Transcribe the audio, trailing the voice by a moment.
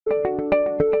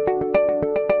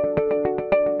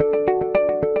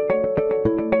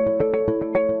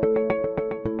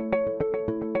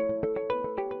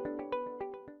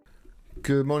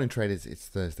morning, traders. It's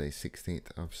Thursday,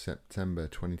 16th of September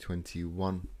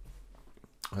 2021.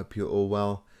 I hope you're all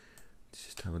well.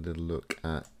 Just have a little look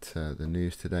at the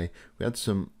news today. We had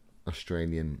some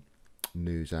Australian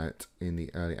news out in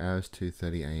the early hours,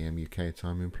 2:30 a.m. UK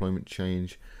time. Employment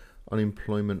change,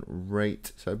 unemployment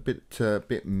rate. So a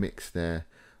bit mixed there,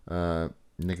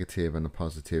 negative and a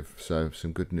positive. So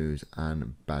some good news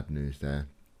and bad news there.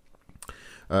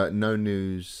 No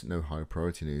news, no high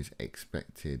priority news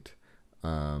expected.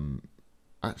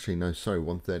 Actually, no, sorry,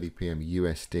 1:30 p.m.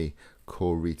 USD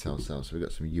core retail sales. So we've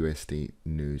got some USD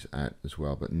news out as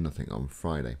well, but nothing on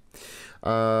Friday.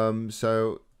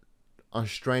 So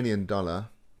Australian dollar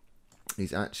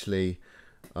is actually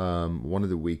one of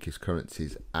the weakest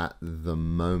currencies at the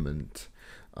moment.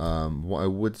 What I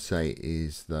would say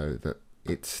is, though, that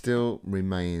it still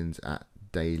remains at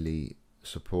daily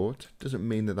support. Doesn't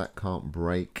mean that that can't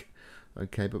break.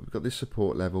 Okay, but we've got this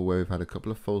support level where we've had a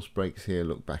couple of false breaks here.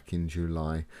 Look back in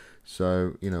July.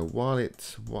 So, you know, while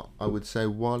it's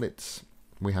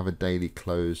we have a daily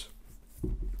close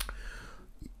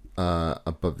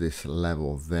above this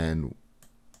level, then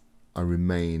I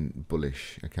remain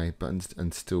bullish. Okay, but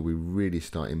and still we really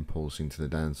start impulsing to the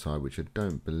downside, which I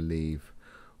don't believe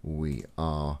we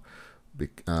are.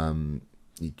 You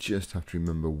just have to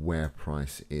remember where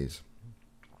price is.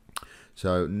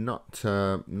 So not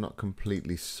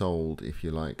completely sold, if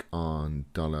you like, on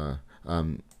dollar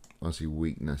Aussie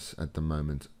weakness at the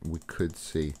moment. We could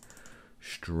see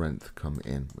strength come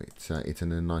in. It's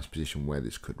in a nice position where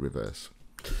this could reverse.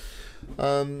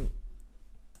 But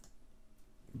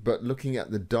looking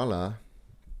at the dollar's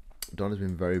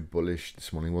been very bullish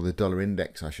this morning. Well, the dollar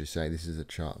index, I should say. This is a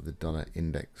chart of the dollar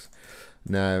index.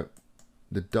 Now,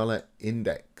 the dollar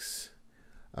index,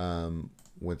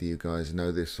 whether you guys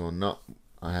know this or not,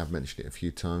 I have mentioned it a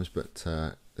few times, but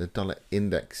the dollar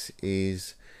index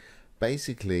is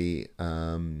basically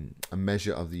a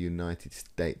measure of the United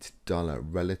States dollar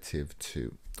relative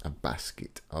to a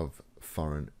basket of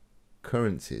foreign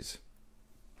currencies.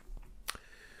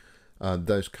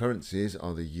 Those currencies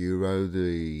are the euro,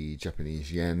 the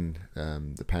Japanese yen,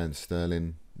 the pound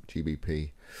sterling,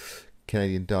 GBP,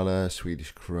 Canadian dollar,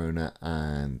 Swedish krona,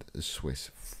 and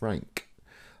Swiss franc.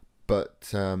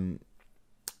 But the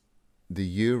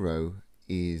euro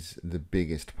is the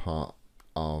biggest part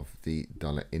of the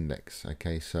dollar index.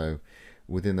 Okay, so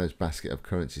within those basket of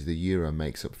currencies, the euro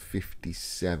makes up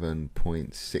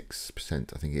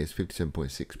 57.6%. I think it is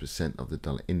 57.6% of the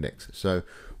dollar index. So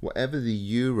whatever the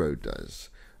euro does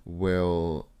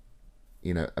will,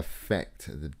 you know,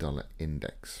 affect the dollar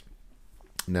index.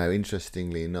 Now,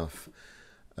 interestingly enough,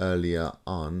 earlier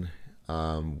on,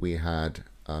 we had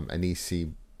an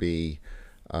ECB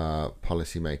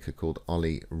policymaker called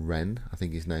Ollie Rehn, I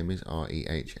think his name is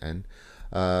R-E-H-N.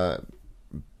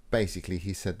 Basically,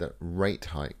 he said that rate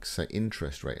hikes, so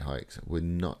interest rate hikes, were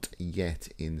not yet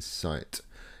in sight,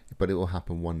 but it will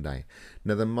happen one day.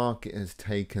 Now, the market has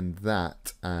taken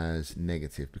that as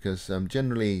negative because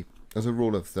generally, as a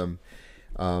rule of thumb,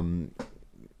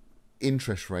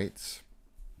 interest rates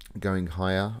going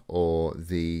higher, or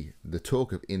the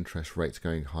talk of interest rates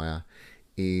going higher,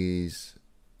 is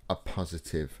a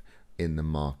positive in the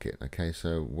market. Okay,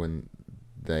 so when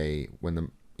the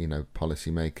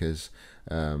policymakers,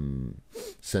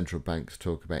 central banks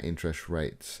talk about interest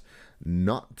rates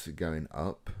not going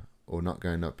up or not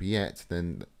going up yet,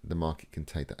 then the market can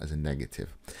take that as a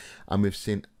negative, and we've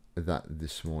seen that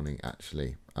this morning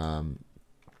actually,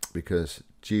 because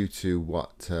due to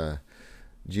what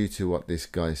this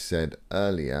guy said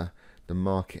earlier, the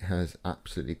market has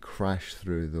absolutely crashed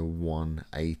through the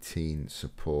 118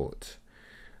 support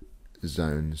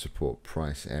zone, support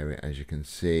price area. As you can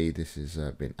see, this has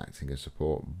been acting as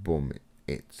support. Boom,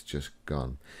 it's just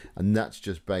gone, and that's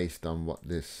just based on what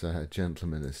this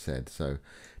gentleman has said. So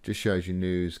just shows you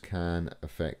news can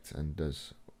affect and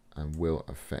does and will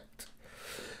affect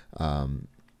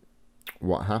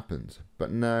what happens.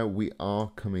 But now we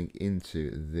are coming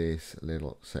into this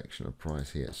little section of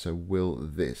price here. So will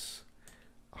this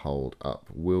hold up?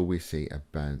 Will we see a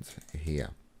bounce here?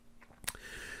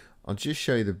 I'll just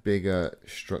show you the bigger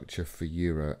structure for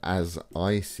euro as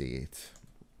I see it.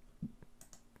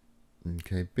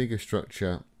 Okay, bigger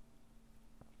structure.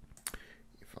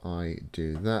 If I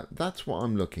do that, that's what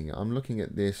I'm looking at. I'm looking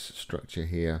at this structure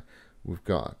here. We've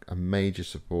got a major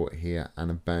support here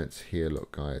and a bounce here,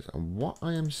 look guys, and what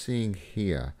I am seeing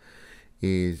here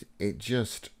is it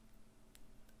just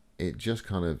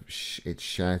kind of it's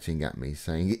shouting at me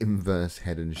saying inverse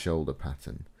head and shoulder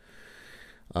pattern.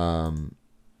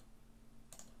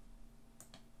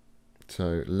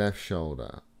 So left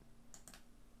shoulder,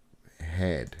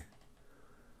 head,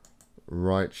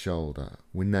 right shoulder.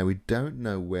 We don't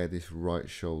know where this right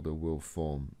shoulder will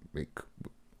form.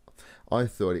 I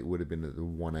thought it would have been at the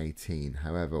 118.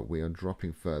 However, we are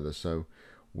dropping further, so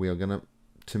we are gonna,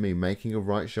 to me, making a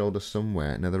right shoulder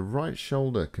somewhere. Now the right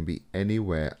shoulder can be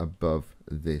anywhere above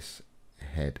this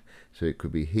head, so it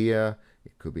could be here,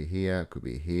 it could be here, it could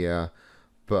be here,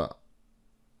 but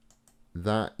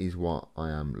that is what I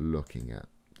am looking at,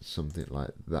 something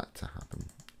like that to happen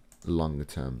longer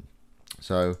term.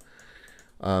 So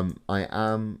I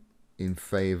am in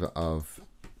favor of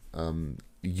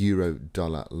euro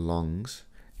dollar longs.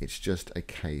 It's just a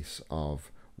case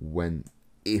of when,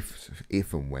 if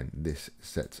and when this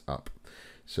sets up.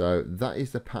 So that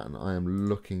is the pattern I am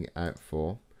looking out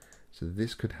for. So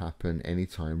this could happen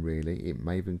anytime really. It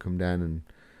may even come down and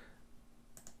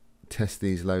test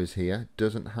these lows here.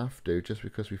 Doesn't have to, just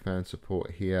because we found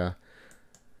support here.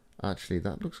 Actually,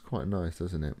 that looks quite nice,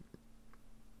 doesn't it?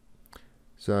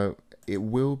 So it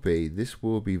will be, this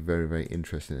will be very, very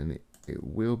interesting, and it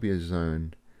will be a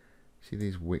zone. See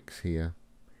these wicks here?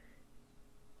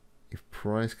 If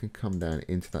price can come down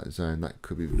into that zone, that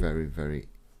could be very, very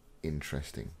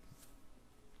interesting.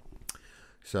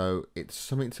 So it's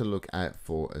something to look out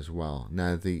for as well.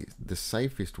 Now the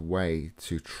safest way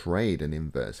to trade an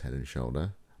inverse head and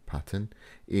shoulder pattern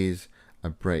is a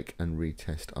break and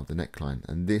retest of the neckline,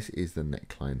 and this is the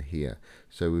neckline here.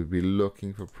 So we'd be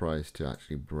looking for price to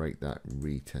actually break that,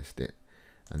 retest it,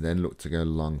 and then look to go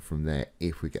long from there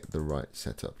if we get the right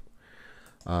setup.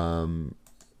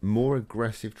 More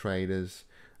aggressive traders,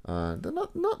 they're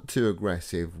not too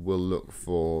aggressive, will look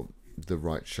for the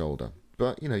right shoulder,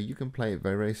 but you know, you can play it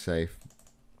very, very safe.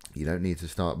 You don't need to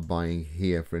start buying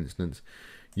here, for instance.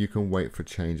 You can wait for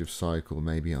change of cycle,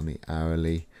 maybe on the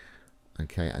hourly,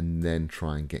 okay, and then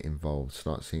try and get involved,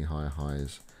 start seeing higher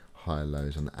highs, higher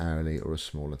lows on the hourly or a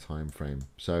smaller time frame.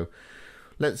 So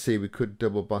let's see, we could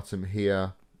double bottom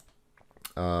here.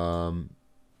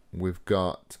 We've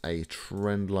got a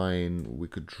trend line we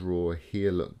could draw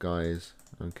here, look guys,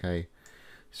 okay.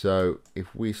 So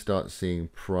if we start seeing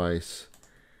price,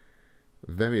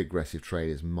 very aggressive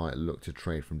traders might look to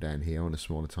trade from down here on a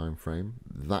smaller time frame.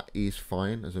 That is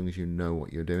fine as long as you know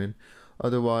what you're doing.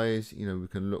 Otherwise, you know, we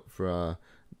can look for a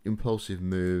impulsive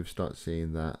move, start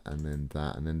seeing that, and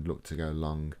then look to go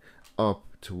long up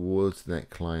towards the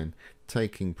neckline,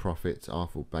 taking profits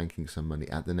off or banking some money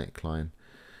at the neckline,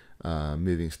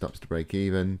 moving stops to break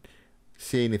even,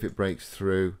 seeing if it breaks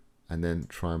through, and then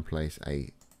try and place a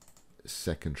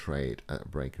second trade at a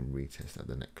break and retest at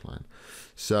the neckline.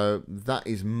 So that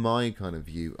is my kind of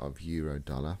view of euro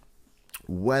dollar.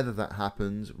 Whether that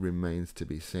happens remains to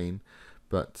be seen,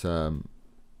 but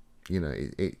you know,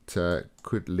 it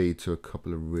could lead to a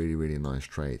couple of really, really nice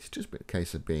trades. Just a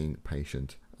case of being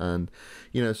patient. And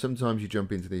you know, sometimes you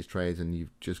jump into these trades and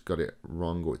you've just got it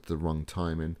wrong, or it's the wrong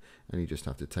timing, and you just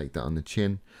have to take that on the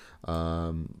chin.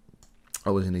 I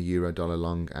was in a euro dollar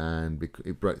long, and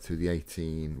it broke through the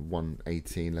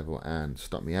 118 level and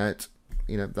stopped me out.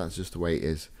 You know, that's just the way it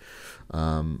is.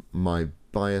 My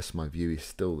bias, my view is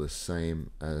still the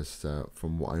same as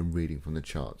from what I'm reading from the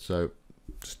chart. So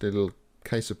just a little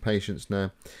case of patience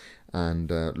now, and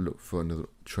look for another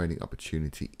trading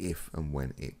opportunity if and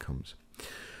when it comes.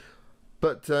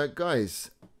 But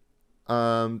guys,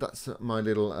 that's my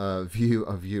little view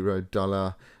of euro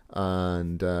dollar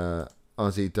and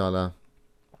Aussie dollar.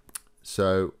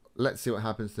 So let's see what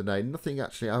happens today. Nothing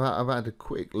actually. I've had a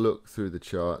quick look through the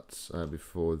charts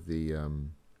before the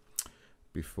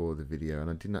video, and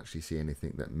I didn't actually see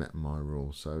anything that met my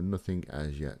rule. So nothing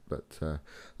as yet. But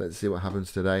let's see what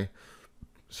happens today.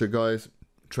 So guys,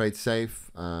 trade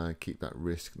safe. Keep that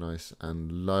risk nice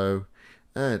and low,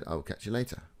 and I'll catch you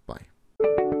later.